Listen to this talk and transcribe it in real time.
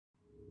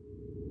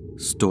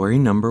Story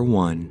number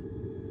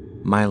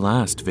 1. My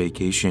last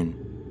vacation.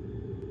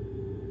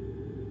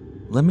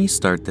 Let me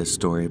start this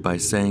story by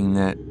saying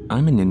that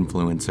I'm an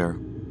influencer.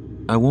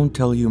 I won't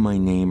tell you my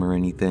name or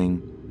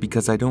anything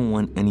because I don't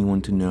want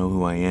anyone to know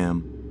who I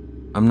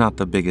am. I'm not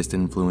the biggest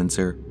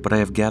influencer, but I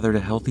have gathered a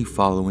healthy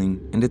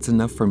following and it's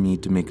enough for me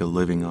to make a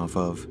living off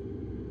of.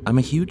 I'm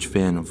a huge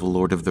fan of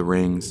Lord of the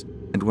Rings,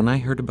 and when I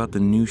heard about the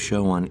new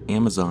show on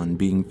Amazon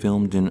being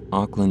filmed in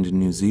Auckland,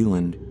 New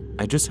Zealand,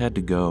 I just had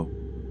to go.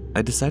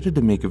 I decided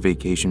to make a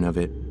vacation of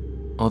it.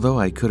 Although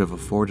I could have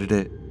afforded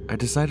it, I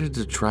decided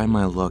to try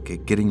my luck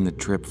at getting the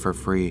trip for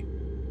free.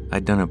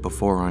 I'd done it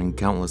before on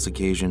countless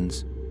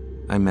occasions.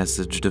 I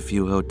messaged a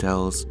few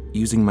hotels,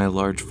 using my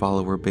large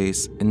follower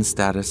base and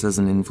status as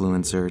an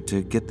influencer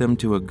to get them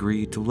to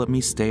agree to let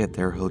me stay at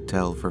their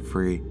hotel for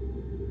free.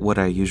 What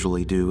I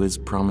usually do is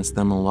promise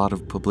them a lot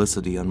of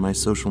publicity on my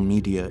social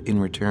media in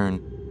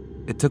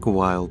return. It took a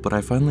while, but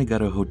I finally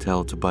got a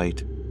hotel to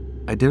bite.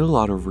 I did a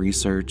lot of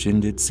research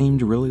and it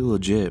seemed really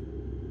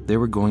legit. They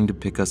were going to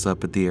pick us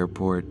up at the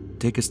airport,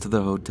 take us to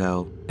the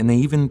hotel, and they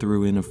even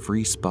threw in a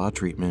free spa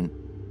treatment.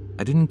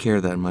 I didn't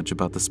care that much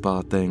about the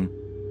spa thing.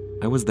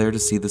 I was there to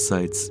see the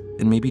sights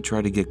and maybe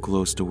try to get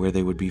close to where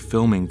they would be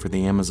filming for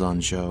the Amazon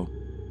show.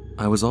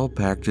 I was all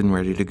packed and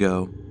ready to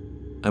go.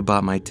 I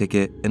bought my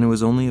ticket and it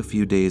was only a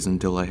few days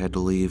until I had to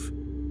leave.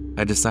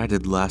 I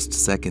decided last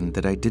second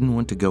that I didn't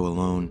want to go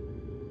alone.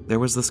 There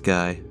was this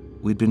guy.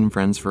 We'd been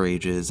friends for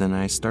ages and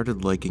I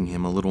started liking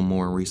him a little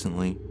more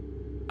recently.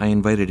 I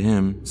invited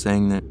him,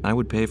 saying that I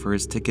would pay for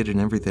his ticket and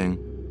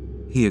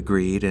everything. He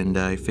agreed and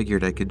I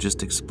figured I could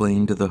just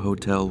explain to the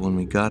hotel when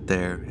we got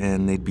there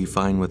and they'd be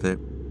fine with it.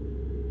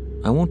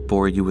 I won't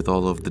bore you with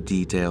all of the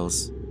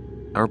details.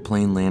 Our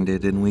plane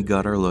landed and we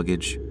got our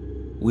luggage.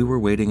 We were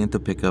waiting at the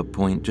pickup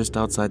point just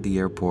outside the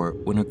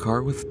airport when a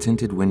car with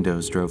tinted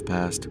windows drove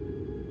past.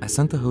 I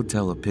sent the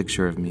hotel a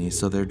picture of me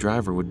so their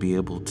driver would be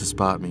able to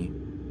spot me.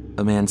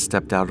 A man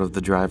stepped out of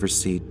the driver's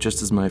seat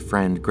just as my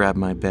friend grabbed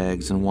my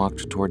bags and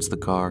walked towards the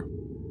car.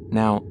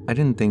 Now, I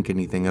didn't think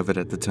anything of it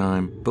at the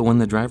time, but when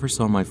the driver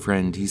saw my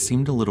friend, he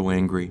seemed a little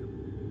angry.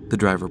 The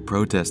driver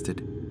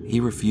protested. He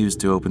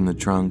refused to open the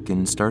trunk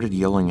and started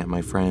yelling at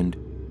my friend.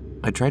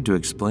 I tried to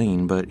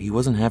explain, but he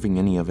wasn't having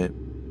any of it.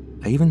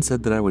 I even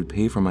said that I would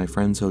pay for my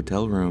friend's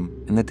hotel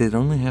room and that they'd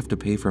only have to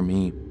pay for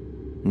me.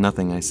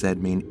 Nothing I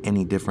said made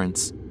any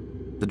difference.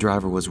 The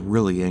driver was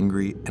really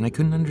angry and I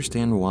couldn't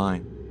understand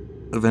why.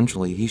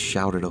 Eventually, he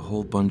shouted a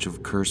whole bunch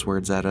of curse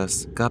words at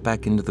us, got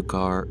back into the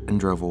car, and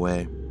drove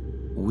away.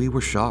 We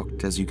were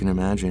shocked, as you can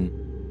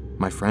imagine.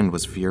 My friend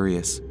was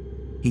furious.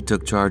 He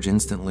took charge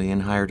instantly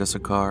and hired us a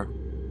car.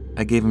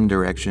 I gave him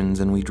directions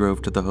and we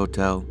drove to the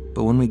hotel,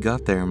 but when we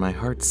got there, my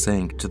heart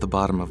sank to the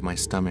bottom of my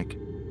stomach.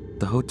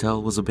 The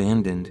hotel was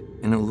abandoned,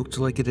 and it looked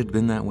like it had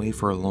been that way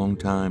for a long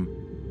time.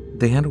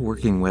 They had a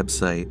working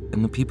website,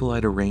 and the people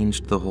I'd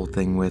arranged the whole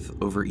thing with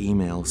over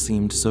email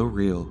seemed so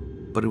real,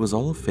 but it was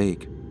all a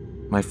fake.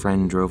 My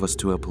friend drove us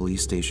to a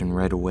police station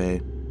right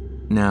away.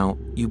 Now,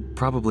 you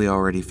probably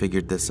already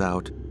figured this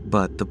out,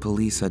 but the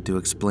police had to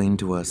explain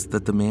to us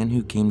that the man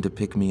who came to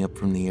pick me up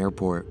from the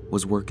airport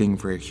was working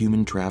for a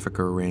human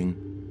trafficker ring.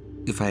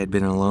 If I had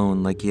been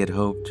alone like he had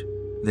hoped,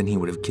 then he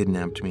would have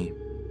kidnapped me.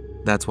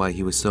 That's why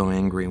he was so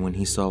angry when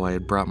he saw I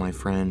had brought my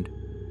friend.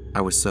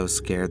 I was so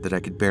scared that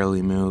I could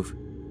barely move.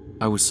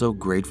 I was so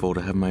grateful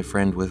to have my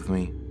friend with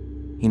me.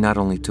 He not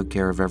only took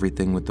care of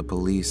everything with the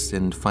police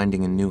and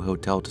finding a new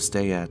hotel to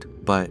stay at,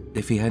 but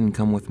if he hadn't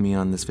come with me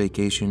on this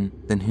vacation,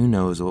 then who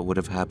knows what would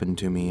have happened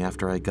to me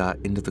after I got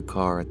into the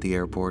car at the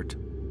airport.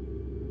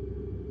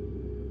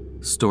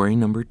 Story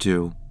number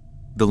 2.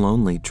 The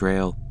Lonely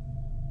Trail.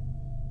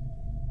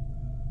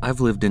 I've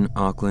lived in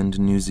Auckland,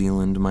 New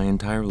Zealand my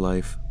entire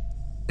life.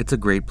 It's a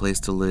great place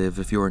to live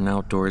if you're an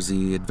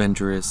outdoorsy,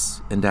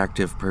 adventurous, and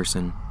active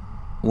person.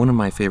 One of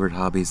my favorite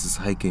hobbies is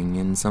hiking,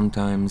 and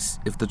sometimes,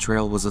 if the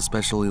trail was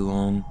especially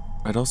long,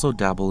 I'd also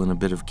dabble in a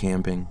bit of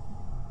camping.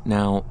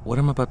 Now, what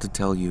I'm about to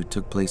tell you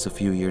took place a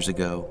few years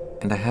ago,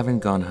 and I haven't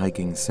gone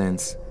hiking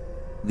since.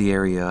 The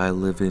area I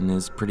live in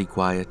is pretty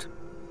quiet.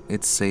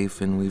 It's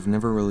safe, and we've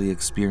never really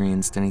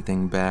experienced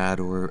anything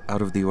bad or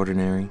out of the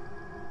ordinary.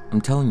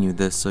 I'm telling you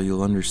this so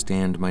you'll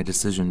understand my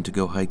decision to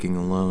go hiking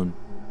alone.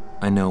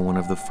 I know one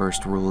of the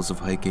first rules of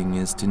hiking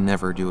is to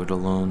never do it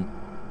alone.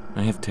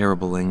 I have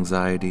terrible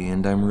anxiety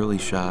and I'm really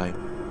shy.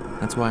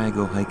 That's why I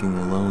go hiking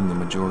alone the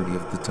majority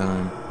of the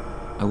time.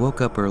 I woke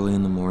up early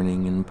in the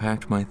morning and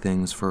packed my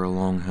things for a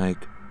long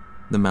hike.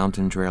 The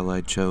mountain trail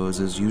I chose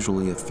is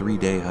usually a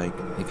 3-day hike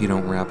if you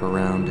don't wrap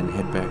around and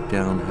head back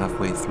down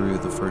halfway through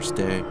the first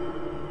day.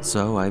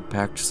 So I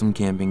packed some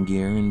camping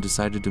gear and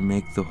decided to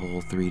make the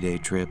whole 3-day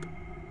trip.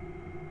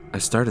 I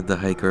started the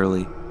hike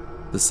early.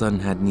 The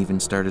sun hadn't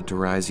even started to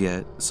rise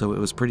yet, so it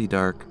was pretty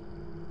dark.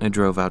 I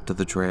drove out to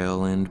the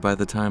trail, and by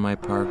the time I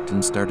parked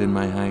and started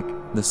my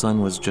hike, the sun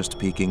was just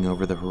peeking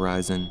over the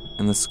horizon,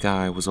 and the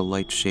sky was a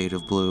light shade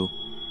of blue.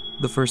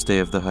 The first day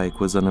of the hike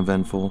was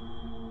uneventful.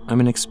 I'm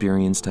an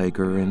experienced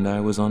hiker, and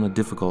I was on a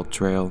difficult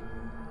trail.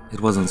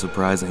 It wasn't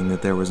surprising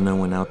that there was no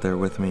one out there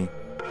with me.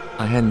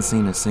 I hadn't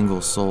seen a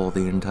single soul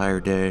the entire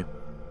day.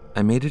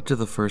 I made it to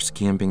the first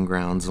camping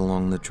grounds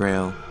along the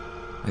trail.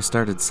 I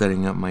started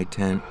setting up my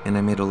tent and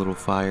I made a little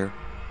fire.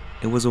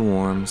 It was a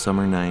warm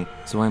summer night,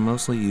 so I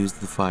mostly used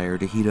the fire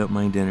to heat up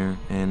my dinner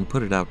and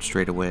put it out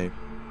straight away.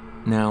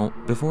 Now,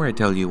 before I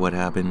tell you what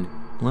happened,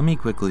 let me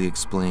quickly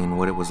explain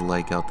what it was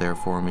like out there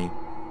for me.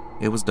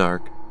 It was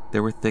dark,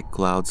 there were thick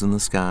clouds in the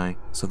sky,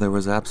 so there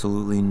was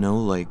absolutely no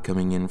light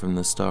coming in from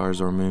the stars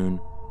or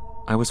moon.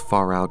 I was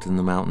far out in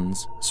the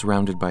mountains,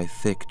 surrounded by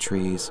thick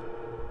trees.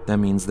 That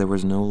means there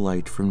was no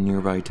light from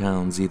nearby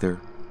towns either.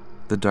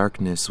 The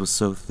darkness was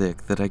so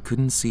thick that I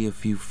couldn't see a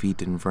few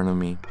feet in front of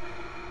me.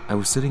 I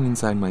was sitting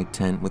inside my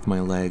tent with my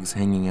legs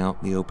hanging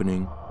out the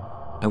opening.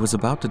 I was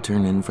about to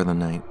turn in for the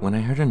night when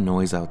I heard a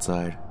noise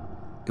outside.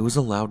 It was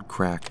a loud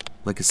crack,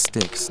 like a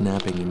stick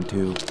snapping in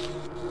two.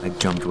 I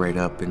jumped right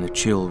up and a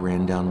chill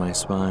ran down my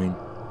spine.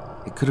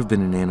 It could have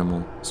been an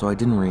animal, so I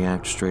didn't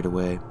react straight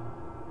away.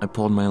 I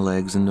pulled my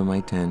legs into my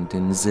tent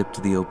and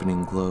zipped the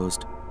opening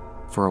closed.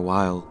 For a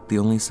while, the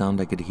only sound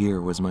I could hear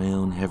was my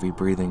own heavy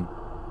breathing.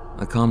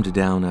 I calmed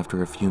down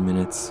after a few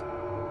minutes.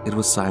 It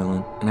was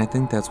silent, and I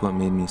think that's what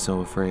made me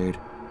so afraid.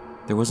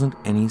 There wasn't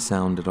any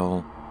sound at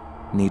all.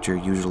 Nature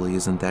usually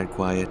isn't that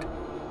quiet.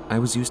 I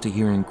was used to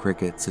hearing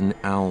crickets and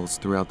owls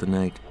throughout the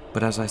night,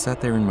 but as I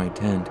sat there in my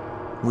tent,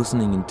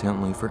 listening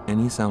intently for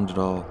any sound at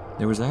all,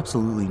 there was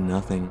absolutely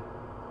nothing.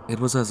 It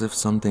was as if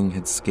something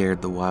had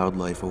scared the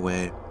wildlife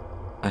away.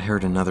 I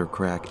heard another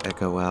crack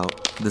echo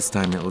out. This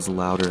time it was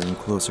louder and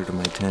closer to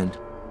my tent.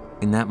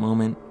 In that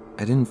moment,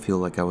 I didn't feel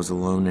like I was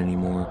alone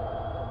anymore.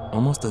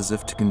 Almost as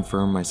if to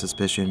confirm my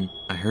suspicion,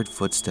 I heard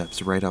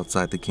footsteps right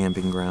outside the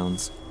camping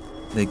grounds.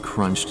 They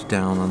crunched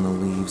down on the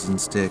leaves and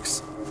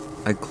sticks.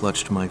 I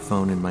clutched my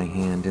phone in my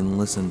hand and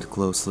listened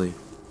closely.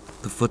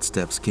 The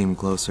footsteps came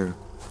closer.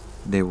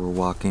 They were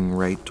walking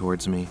right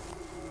towards me.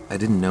 I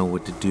didn't know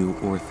what to do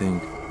or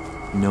think.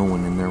 No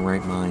one in their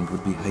right mind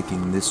would be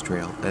hiking this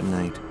trail at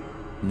night.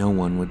 No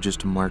one would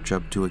just march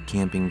up to a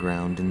camping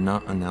ground and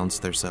not announce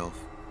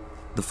theirself.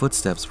 The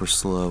footsteps were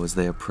slow as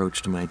they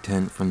approached my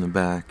tent from the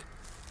back.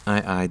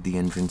 I eyed the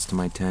entrance to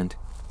my tent.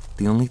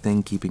 The only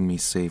thing keeping me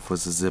safe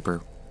was a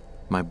zipper.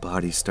 My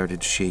body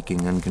started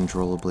shaking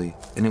uncontrollably,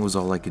 and it was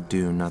all I could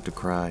do not to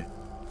cry.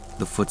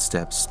 The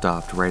footsteps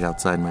stopped right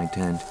outside my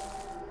tent.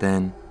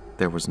 Then,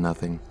 there was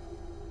nothing.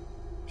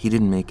 He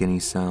didn't make any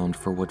sound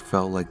for what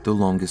felt like the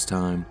longest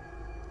time.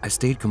 I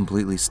stayed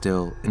completely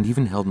still and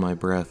even held my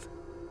breath.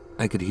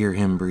 I could hear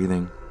him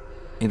breathing.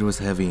 It was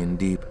heavy and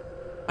deep.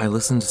 I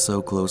listened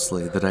so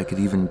closely that I could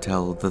even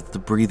tell that the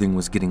breathing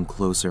was getting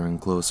closer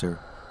and closer.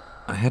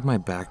 I had my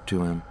back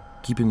to him,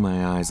 keeping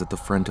my eyes at the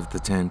front of the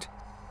tent.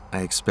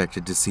 I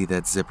expected to see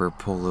that zipper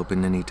pull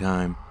open any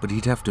time, but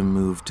he'd have to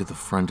move to the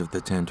front of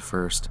the tent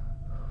first.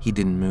 He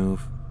didn't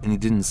move, and he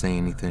didn't say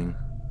anything.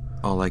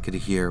 All I could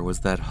hear was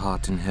that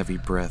hot and heavy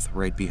breath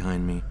right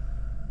behind me.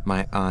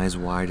 My eyes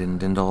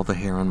widened and all the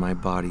hair on my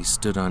body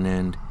stood on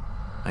end.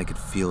 I could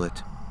feel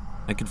it.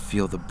 I could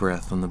feel the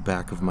breath on the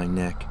back of my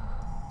neck.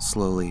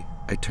 Slowly,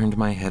 I turned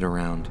my head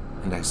around,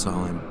 and I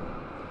saw him.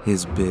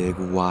 His big,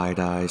 wide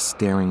eyes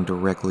staring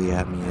directly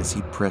at me as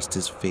he pressed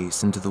his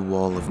face into the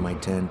wall of my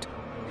tent.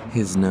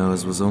 His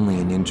nose was only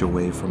an inch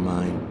away from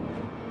mine.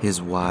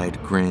 His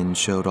wide grin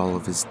showed all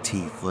of his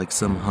teeth like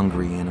some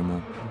hungry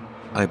animal.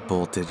 I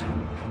bolted.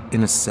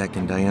 In a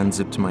second, I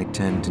unzipped my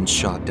tent and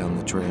shot down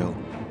the trail.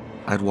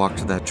 I'd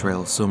walked that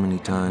trail so many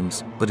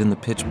times, but in the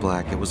pitch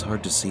black, it was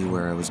hard to see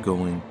where I was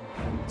going.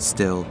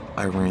 Still,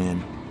 I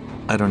ran.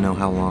 I don't know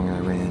how long I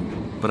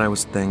ran, but I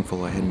was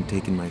thankful I hadn't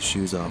taken my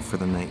shoes off for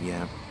the night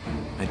yet.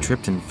 I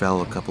tripped and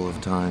fell a couple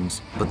of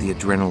times, but the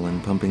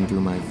adrenaline pumping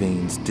through my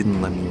veins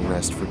didn't let me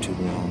rest for too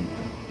long.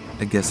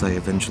 I guess I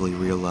eventually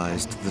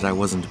realized that I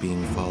wasn't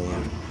being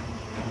followed.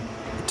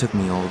 It took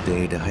me all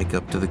day to hike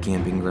up to the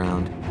camping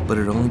ground, but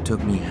it only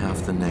took me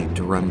half the night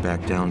to run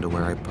back down to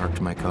where I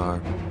parked my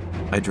car.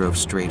 I drove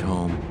straight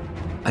home.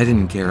 I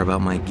didn't care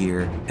about my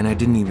gear, and I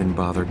didn't even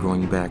bother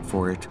going back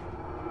for it.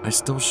 I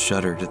still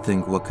shudder to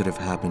think what could have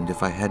happened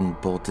if I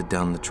hadn't bolted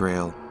down the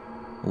trail.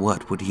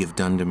 What would he have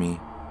done to me?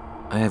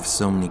 I have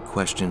so many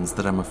questions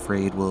that I'm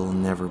afraid will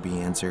never be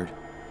answered.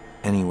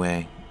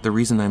 Anyway, the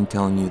reason I'm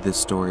telling you this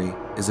story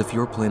is if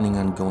you're planning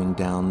on going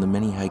down the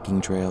many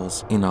hiking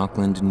trails in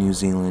Auckland, New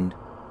Zealand,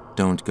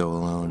 don't go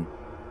alone.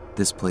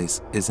 This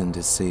place isn't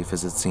as safe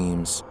as it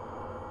seems.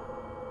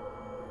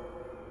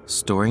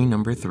 Story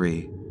number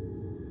 3.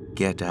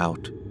 Get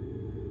Out.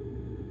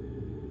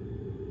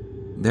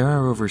 There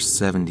are over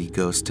 70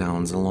 ghost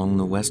towns along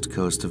the west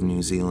coast of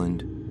New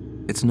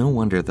Zealand. It's no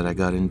wonder that I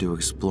got into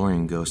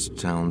exploring ghost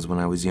towns when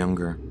I was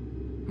younger.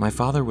 My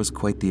father was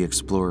quite the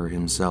explorer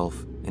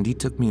himself, and he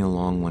took me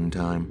along one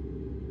time.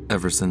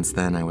 Ever since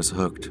then, I was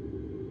hooked.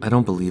 I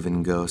don't believe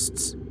in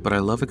ghosts, but I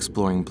love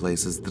exploring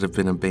places that have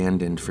been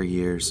abandoned for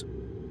years.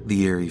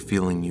 The eerie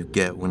feeling you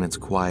get when it's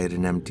quiet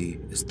and empty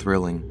is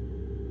thrilling.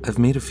 I've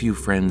made a few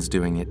friends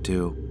doing it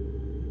too.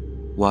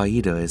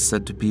 Waida is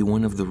said to be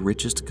one of the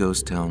richest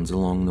ghost towns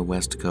along the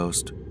west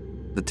coast.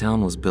 The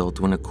town was built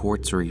when a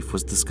quartz reef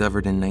was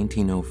discovered in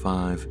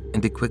 1905,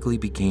 and it quickly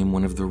became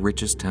one of the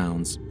richest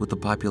towns with a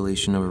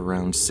population of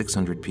around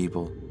 600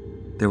 people.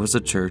 There was a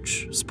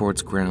church,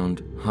 sports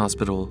ground,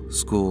 hospital,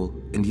 school,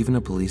 and even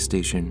a police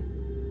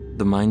station.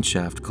 The mine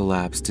shaft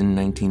collapsed in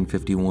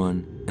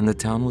 1951, and the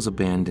town was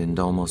abandoned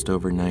almost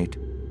overnight.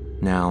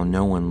 Now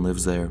no one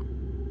lives there.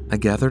 I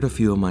gathered a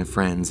few of my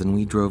friends and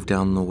we drove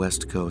down the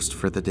west coast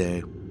for the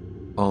day.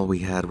 All we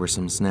had were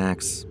some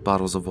snacks,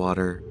 bottles of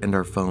water, and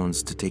our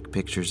phones to take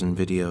pictures and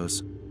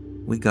videos.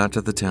 We got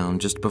to the town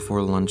just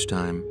before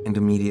lunchtime and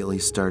immediately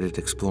started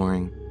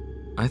exploring.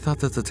 I thought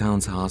that the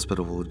town's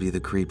hospital would be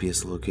the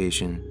creepiest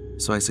location,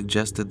 so I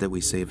suggested that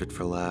we save it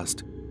for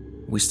last.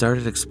 We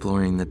started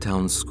exploring the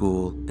town's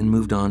school and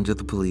moved on to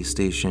the police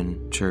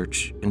station,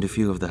 church, and a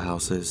few of the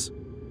houses.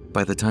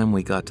 By the time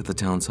we got to the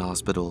town's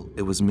hospital,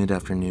 it was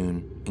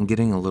mid-afternoon and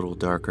getting a little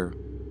darker.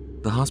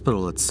 The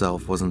hospital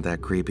itself wasn't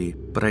that creepy,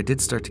 but I did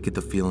start to get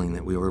the feeling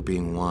that we were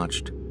being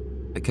watched.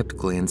 I kept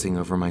glancing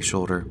over my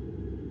shoulder.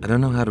 I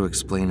don't know how to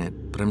explain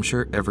it, but I'm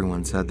sure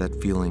everyone's had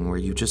that feeling where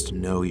you just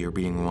know you're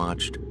being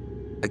watched.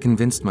 I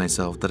convinced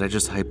myself that I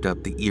just hyped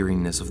up the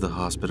eeriness of the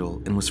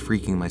hospital and was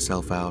freaking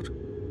myself out.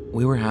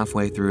 We were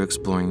halfway through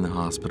exploring the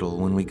hospital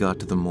when we got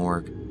to the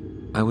morgue.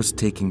 I was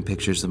taking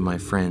pictures of my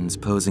friends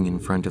posing in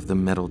front of the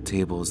metal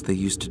tables they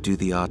used to do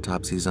the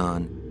autopsies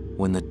on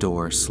when the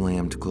door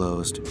slammed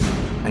closed.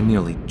 I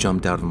nearly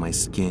jumped out of my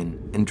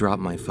skin and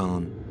dropped my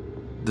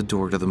phone. The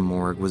door to the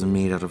morgue was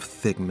made out of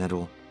thick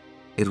metal.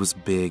 It was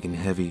big and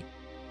heavy.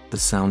 The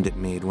sound it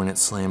made when it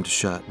slammed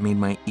shut made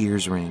my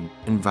ears ring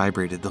and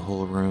vibrated the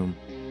whole room.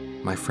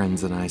 My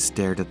friends and I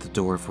stared at the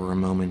door for a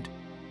moment.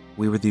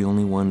 We were the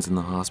only ones in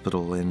the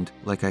hospital and,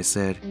 like I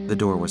said, the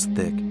door was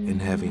thick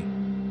and heavy.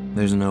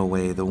 There's no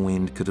way the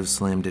wind could have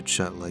slammed it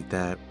shut like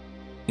that.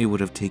 It would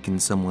have taken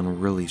someone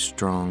really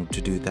strong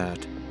to do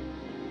that.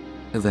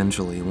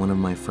 Eventually, one of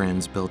my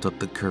friends built up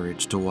the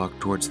courage to walk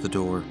towards the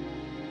door.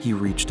 He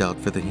reached out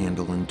for the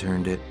handle and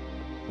turned it.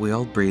 We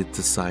all breathed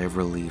a sigh of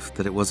relief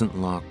that it wasn't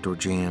locked or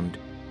jammed.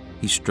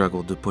 He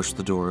struggled to push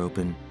the door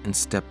open and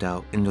stepped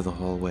out into the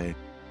hallway.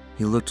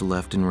 He looked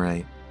left and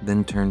right,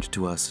 then turned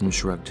to us and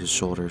shrugged his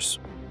shoulders.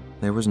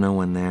 There was no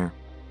one there.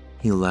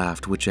 He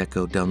laughed, which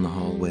echoed down the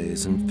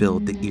hallways and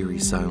filled the eerie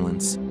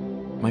silence.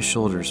 My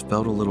shoulders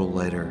felt a little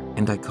lighter,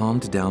 and I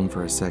calmed down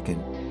for a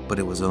second, but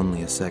it was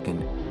only a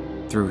second.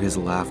 Through his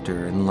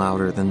laughter, and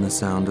louder than the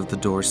sound of the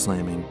door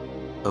slamming,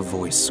 a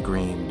voice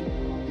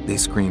screamed. They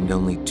screamed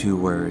only 2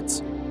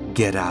 words,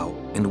 "Get out,"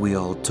 and we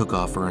all took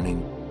off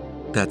running.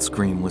 That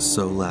scream was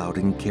so loud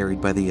and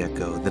carried by the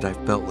echo that I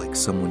felt like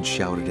someone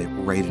shouted it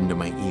right into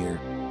my ear.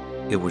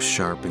 It was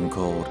sharp and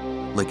cold,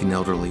 like an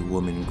elderly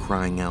woman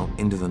crying out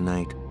into the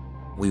night.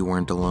 We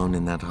weren't alone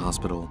in that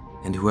hospital,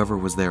 and whoever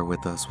was there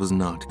with us was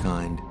not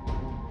kind.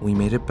 We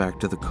made it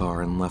back to the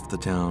car and left the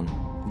town,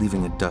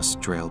 leaving a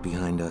dust trail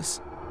behind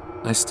us.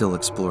 I still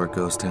explore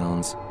ghost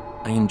towns.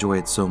 I enjoy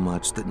it so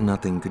much that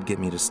nothing could get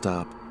me to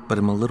stop, but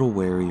I'm a little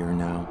warier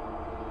now.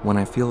 When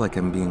I feel like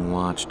I'm being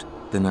watched,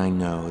 then I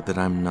know that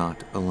I'm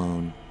not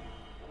alone.